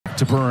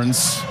to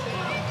Burns.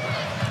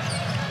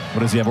 What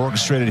does he have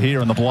orchestrated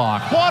here on the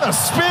block? What a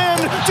spin!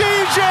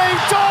 DJ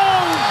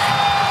dunk!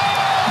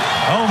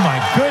 Oh my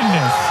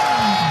goodness.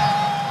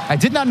 I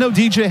did not know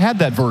DJ had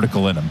that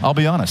vertical in him, I'll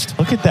be honest.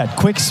 Look at that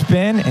quick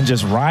spin and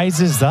just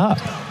rises up.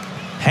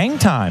 Hang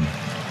time.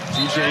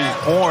 DJ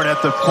Horn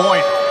at the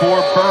point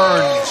for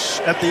Burns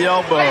at the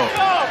elbow.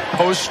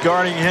 Post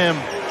guarding him.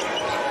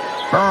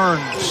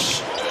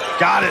 Burns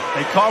got it.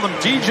 They called him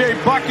DJ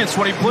Buckets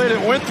when he played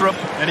at Winthrop,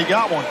 and he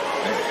got one.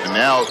 And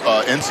now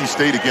NC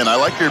State again. I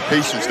like their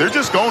patience. They're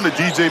just going to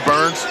DJ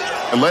Burns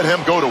and let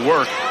him go to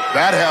work.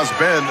 That has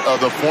been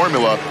the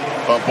formula.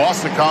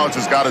 Boston College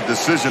has got a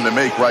decision to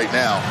make right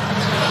now.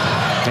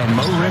 And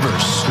Mo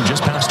Rivers, who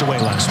just passed away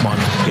last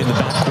month, in the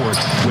backcourt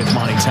with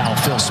Monty Towel.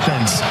 Phil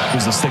Spence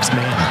was the sixth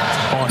man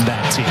on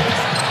that team.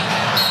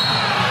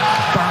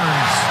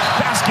 Burns,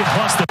 basket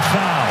plus the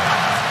foul.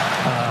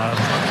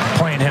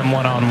 Playing him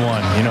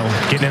one-on-one, you know,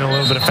 getting in a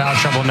little bit of foul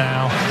trouble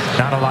now.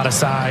 Not a lot of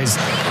size.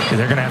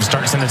 They're going to have to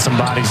start sending some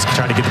bodies,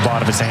 trying to get the ball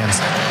out of his hands.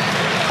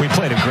 We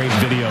played a great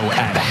video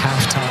at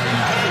halftime.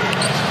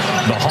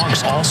 The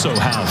Hawks also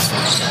have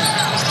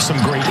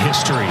some great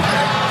history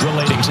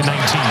relating to 1974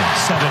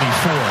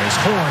 as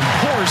Horn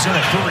pours in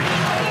a three.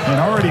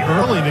 And already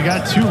early, they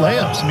got 2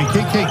 layups. I mean,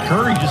 KK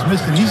Curry just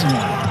missed an easy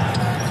one.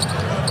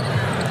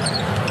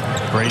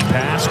 Great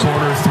pass,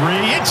 corner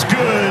three, it's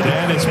good.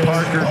 Dennis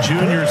Parker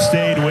Jr.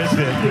 stayed with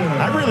it.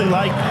 I really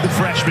like the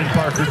freshman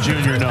Parker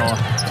Jr., Noah.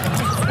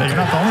 Yeah, you're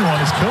not the only one.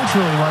 His coach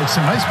really likes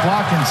him. Nice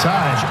block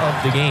inside. Of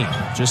the game.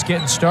 Just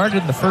getting started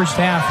in the first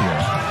half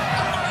here.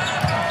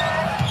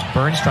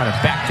 Burns trying to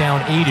back down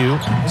Adu.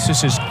 This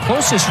is his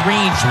closest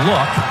range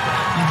look.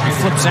 He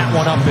flips that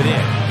one up and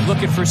in.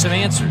 Looking for some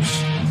answers.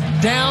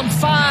 Down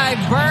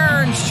 5,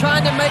 Burns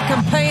trying to make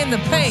him pay in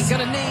the paint.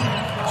 Gonna need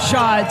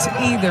shots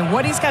either.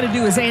 What he's got to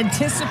do is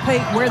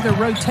anticipate where the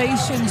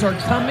rotations are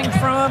coming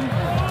from.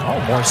 Oh,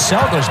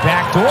 Marcel goes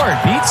back door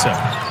and beats him.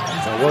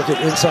 So work it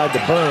inside to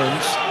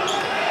Burns.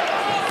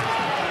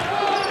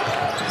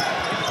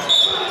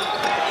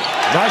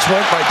 Nice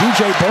work by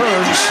DJ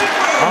Burns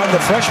on the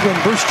freshman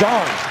Bruce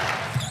Johns.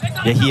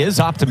 Yeah, he is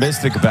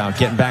optimistic about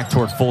getting back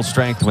toward full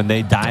strength when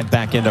they dive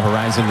back into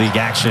Horizon League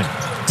action.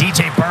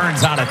 DJ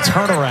Burns on a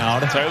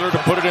turnaround. Taylor to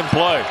put it in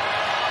play.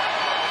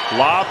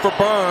 Lob for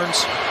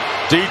Burns.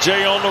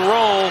 DJ on the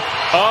roll.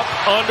 Up,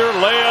 under,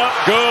 layup,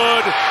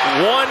 good.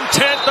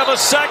 1/10 of a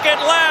second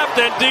left,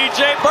 and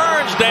DJ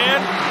Burns, Dan.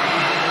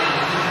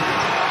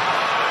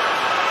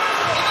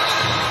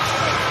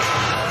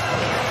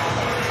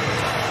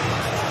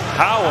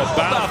 How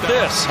about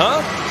this,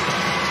 huh?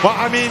 Well,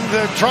 I mean,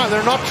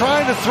 they're not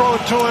trying to throw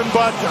it to him,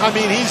 but, I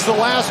mean, he's the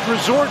last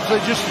resort. They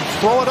just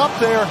throw it up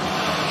there.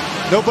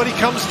 Nobody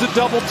comes to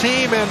double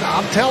team, and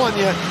I'm telling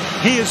you,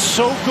 he is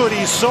so good.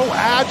 He's so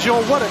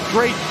agile. What a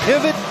great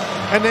pivot.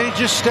 And then he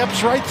just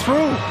steps right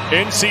through.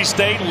 NC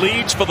State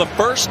leads for the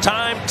first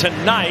time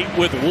tonight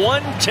with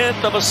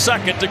 1/10 of a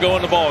second to go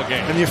in the ball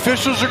game. And the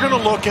officials are going to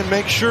look and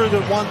make sure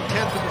that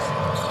 1/10 of a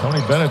second.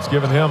 Tony Bennett's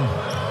given him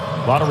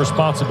a lot of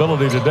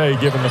responsibility today,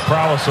 given the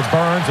prowess of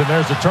Burns, and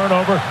there's a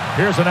turnover.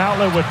 Here's an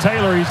outlet with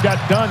Taylor. He's got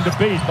Dunn to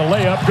beat. The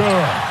layup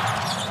good.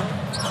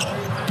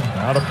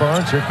 Now to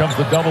Burns. Here comes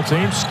the double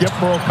team. Skip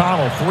for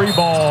O'Connell.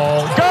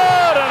 3-ball.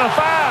 Good, and a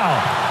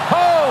foul.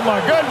 Oh, my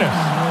goodness.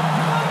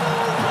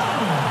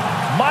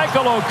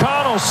 Michael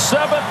O'Connell's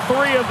 7th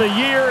 3 of the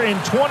year in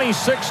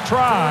 26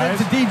 tries.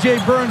 To DJ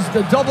Burns,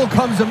 the double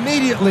comes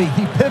immediately.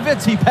 He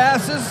pivots, he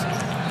passes.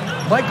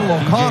 Michael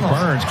O'Connell. DJ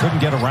Burns couldn't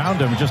get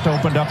around him, just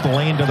opened up the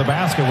lane to the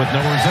basket with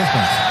no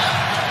resistance.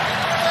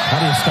 How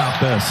do you stop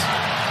this?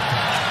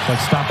 It's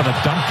like stopping a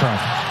dump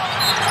truck.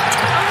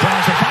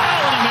 Draws a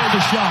foul and he made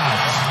the shot.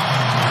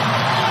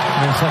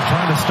 And it's like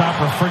trying to stop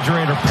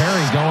Refrigerator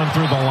Perry going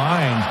through the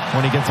line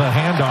when he gets a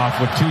handoff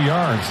with 2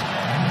 yards.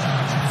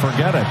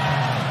 Forget it.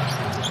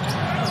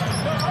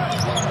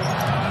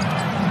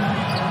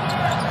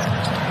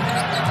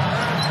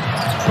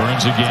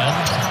 Burns again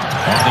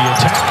on the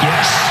attack.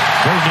 Yes,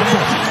 very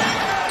nimble.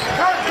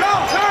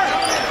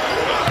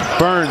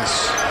 Burns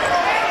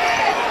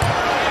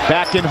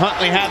back in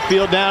Huntley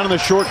Hatfield down in the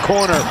short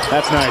corner.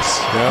 That's nice.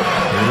 Yep.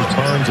 Here's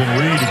Burns and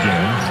Reed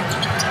again.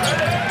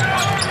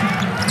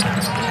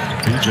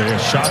 PJ a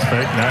shot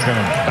fake. Now going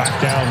to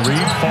back down.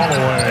 Reed fall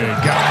away.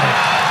 Got it.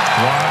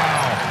 Wow.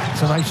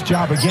 It's a nice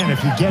job again.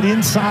 If you get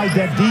inside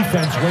that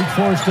defense, Wake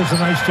Forest does a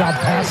nice job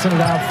passing it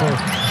out for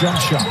jump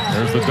shot.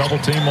 There's the double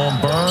team on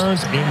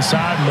Burns.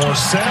 Inside,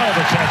 Morcell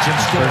the catch and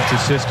score. First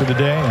assist of the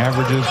day.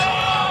 Averages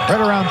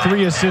right around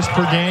 3 assists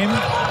per game.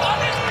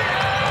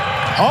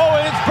 Oh,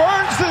 and it's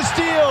Burns the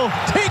steal.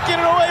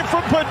 Taking it away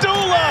from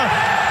Padula.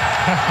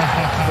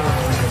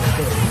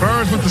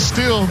 Burns with the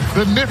steal.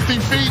 The nifty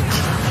feet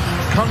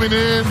coming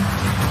in.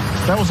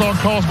 That was all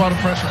caused by the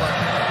pressure.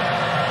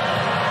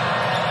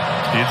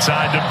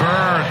 Inside to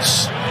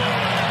Burns.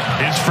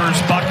 His first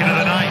bucket of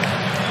the night.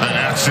 And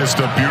that's just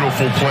a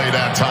beautiful play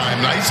that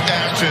time. Nice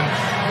action.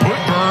 Put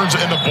Burns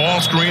in the ball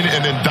screen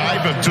and then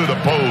dive him to the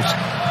post.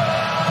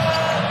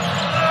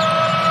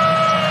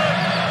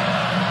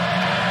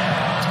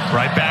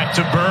 Right back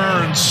to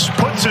Burns.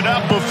 Puts it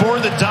up before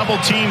the double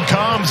team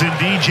comes, and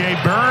DJ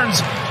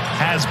Burns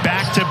has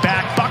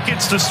back-to-back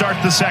buckets to start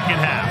the second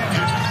half.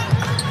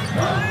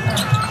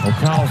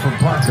 O'Connell from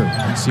Parker.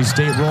 NC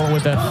State rolling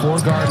with that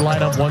 4-guard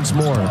lineup once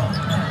more.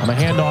 On the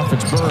handoff,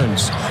 it's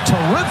Burns.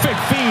 Terrific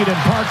feed,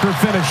 and Parker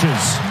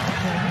finishes.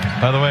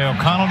 By the way,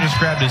 O'Connell just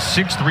grabbed his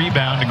 6th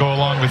rebound to go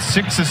along with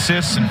 6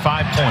 assists and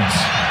 5 points.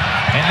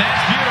 And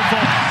that's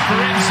beautiful for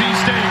NC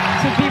State.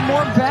 To be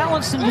more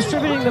balanced in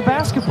distributing the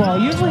basketball.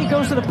 Usually he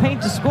goes to the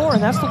paint to score,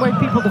 and that's the way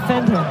people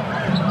defend him.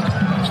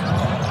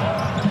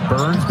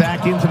 Burns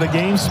back into the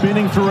game,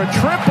 spinning through a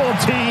triple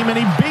team, and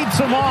he beats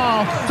them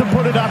all to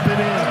put it up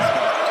and in.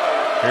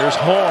 Here's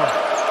Horn.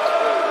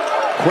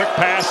 Quick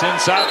pass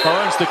inside.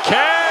 Burns the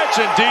catch,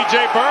 and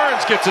DJ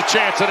Burns gets a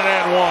chance at an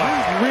and one.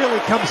 He really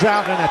comes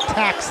out and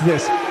attacks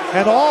this,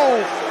 and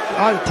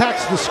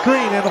attacks the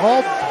screen, and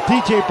all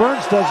DJ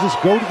Burns does is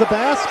go to the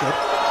basket.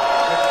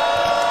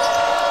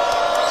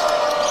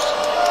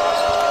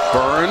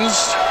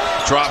 Burns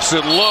drops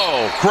it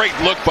low. Great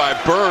look by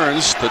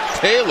Burns to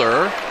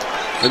Taylor,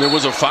 and there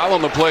was a foul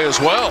on the play as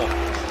well.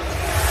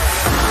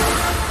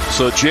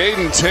 So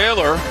Jaden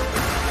Taylor,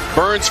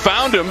 Burns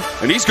found him,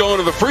 and he's going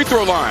to the free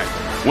throw line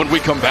when we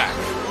come back.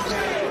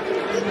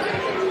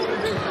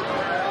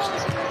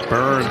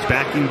 Burns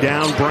backing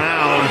down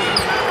Brown.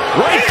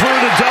 Right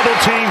through the double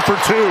team for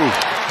 2.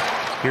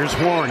 Here's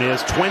Horn. He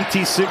has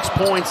 26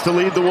 points to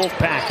lead the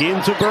Wolfpack.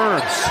 Into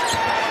Burns.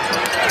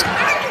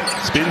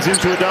 Spins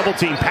into a double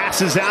team.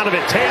 Passes out of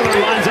it.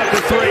 Taylor lines up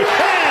for 3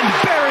 and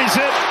buries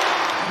it.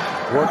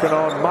 Working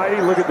on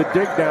Mighty. Look at the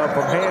dig down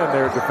from Hand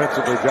there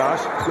defensively, Josh.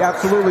 Yeah,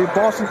 absolutely.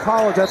 Boston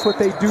College, that's what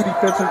they do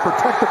defensively,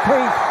 protect the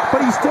paint.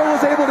 But he still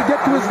was able to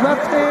get to his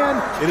left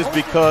hand. It is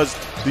because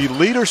the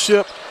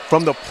leadership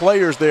from the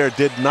players there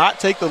did not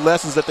take the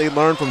lessons that they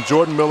learned from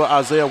Jordan Miller,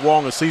 Isaiah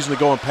Wong a season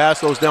ago and pass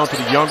those down to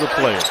the younger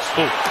players.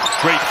 Oh,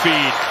 great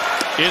feed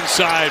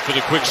inside for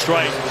the quick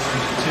strike.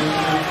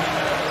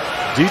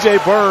 DJ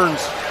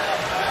Burns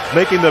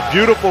making the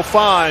beautiful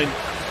find.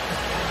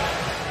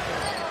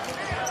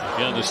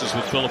 Again, this is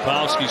with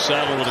Filipowski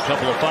saddled with a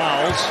couple of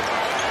fouls.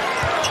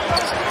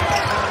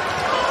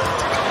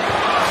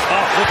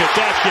 Oh, look at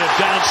that kid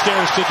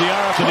downstairs to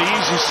Diarra for the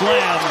easy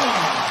slam.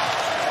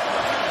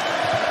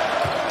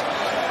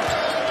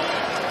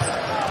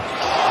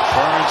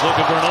 Burns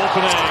looking for an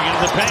opening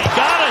into the paint.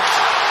 Got it!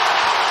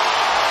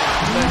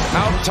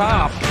 Out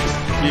top.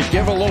 You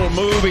give a little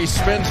move, he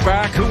spins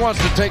back. Who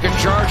wants to take a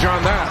charge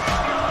on that?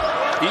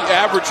 He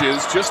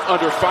averages just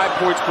under 5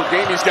 points per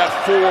game. He's got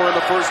 4 in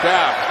the first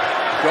half.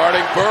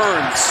 Guarding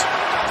Burns.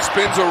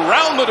 Spins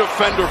around the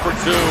defender for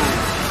 2.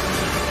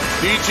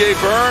 DJ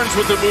Burns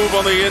with the move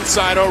on the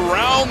inside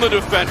around the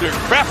defender.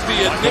 Crafty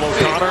and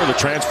nifty. O'Connor, the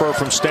transfer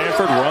from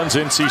Stanford, runs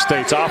NC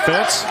State's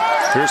offense.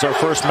 Here's our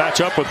first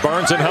matchup with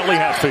Burns and Huntley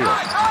Hatfield.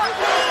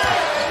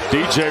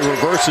 DJ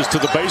reverses to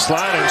the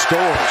baseline and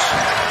scores.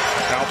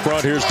 Out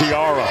front, here's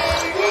Diarra.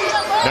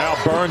 Now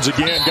Burns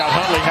again, got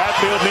Huntley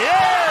Hatfield in the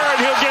air, and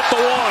he'll get the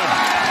one.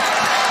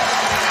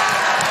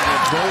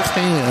 With both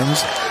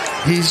hands,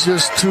 he's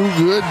just too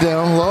good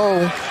down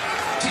low.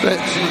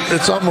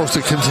 It's almost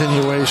a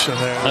continuation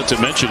there. Not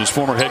to mention his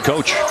former head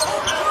coach.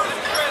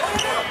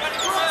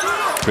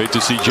 Great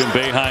to see Jim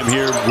Boeheim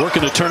here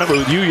working the tournament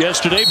with you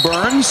yesterday.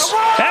 Burns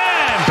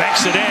and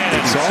backs it in.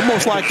 It's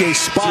almost like a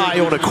spy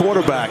on a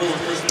quarterback.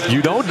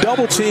 You don't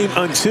double team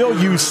until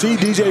you see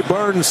DJ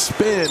Burns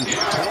spin.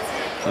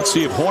 Let's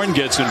see if Horn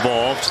gets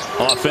involved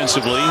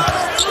offensively.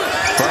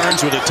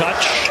 Burns with a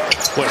touch.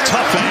 What a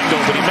tough angle,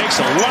 but he makes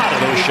a lot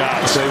of those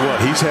shots. I'll tell you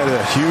what, he's had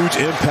a huge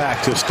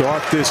impact to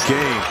start this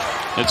game.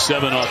 Had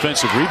 7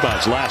 offensive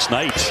rebounds last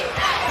night.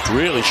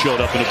 Really showed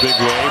up in a big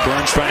way.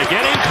 Burns trying to get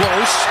in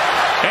close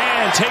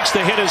and takes the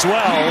hit as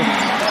well.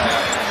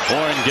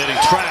 Horn getting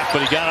trapped,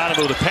 but he got out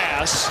of it with a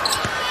pass.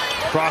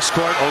 Cross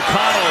court,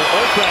 O'Connell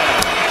open.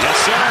 Yes,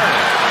 sir.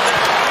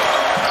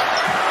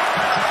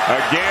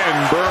 Again,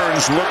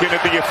 Burns looking at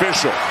the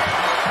official.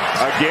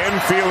 Again,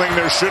 feeling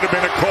there should have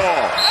been a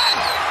call.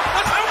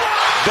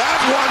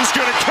 That one's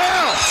going to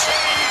count.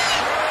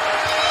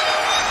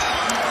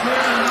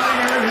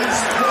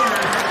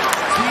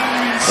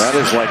 That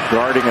is like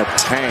guarding a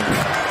tank.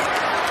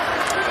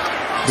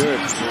 Good.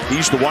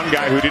 He's the one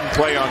guy who didn't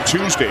play on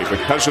Tuesday.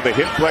 Because of the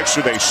hip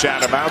flexor, they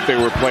sat him out. They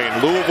were playing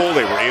Louisville.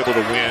 They were able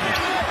to win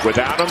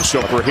without him.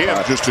 So for him,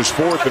 just his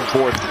 4th in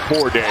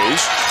 4 days.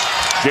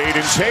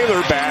 Jaden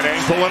Taylor, bad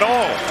ankle and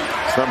all.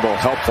 Tremble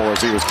helpful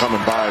as he was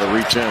coming by to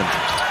reach in.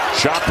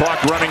 Shot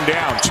clock running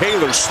down.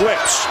 Taylor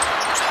slips.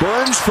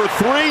 Burns for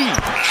 3.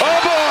 Oh,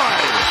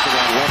 boy!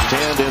 Left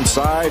hand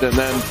inside, and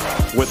then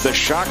with the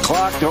shot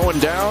clock going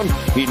down,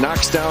 he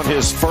knocks down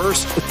his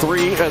first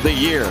 3 of the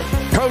year.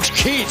 Coach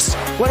Keats,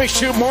 let me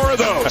shoot more of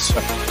those.